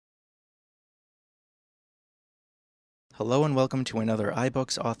Hello and welcome to another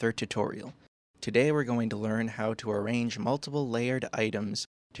iBooks author tutorial. Today we're going to learn how to arrange multiple layered items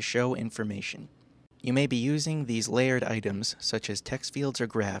to show information. You may be using these layered items, such as text fields or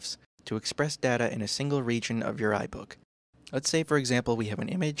graphs, to express data in a single region of your iBook. Let's say, for example, we have an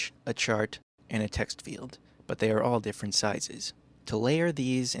image, a chart, and a text field, but they are all different sizes. To layer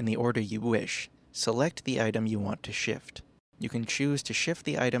these in the order you wish, select the item you want to shift. You can choose to shift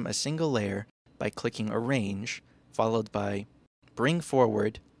the item a single layer by clicking Arrange, followed by Bring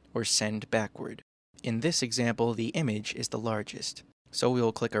Forward or Send Backward. In this example, the image is the largest, so we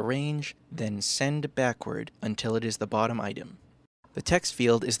will click Arrange, then Send Backward until it is the bottom item. The text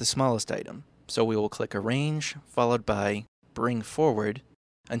field is the smallest item, so we will click Arrange, followed by Bring Forward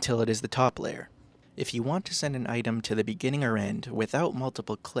until it is the top layer. If you want to send an item to the beginning or end without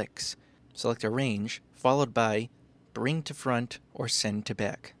multiple clicks, select Arrange, followed by Bring to Front or Send to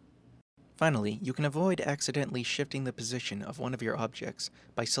Back. Finally, you can avoid accidentally shifting the position of one of your objects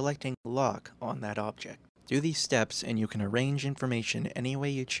by selecting Lock on that object. Do these steps and you can arrange information any way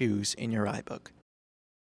you choose in your iBook.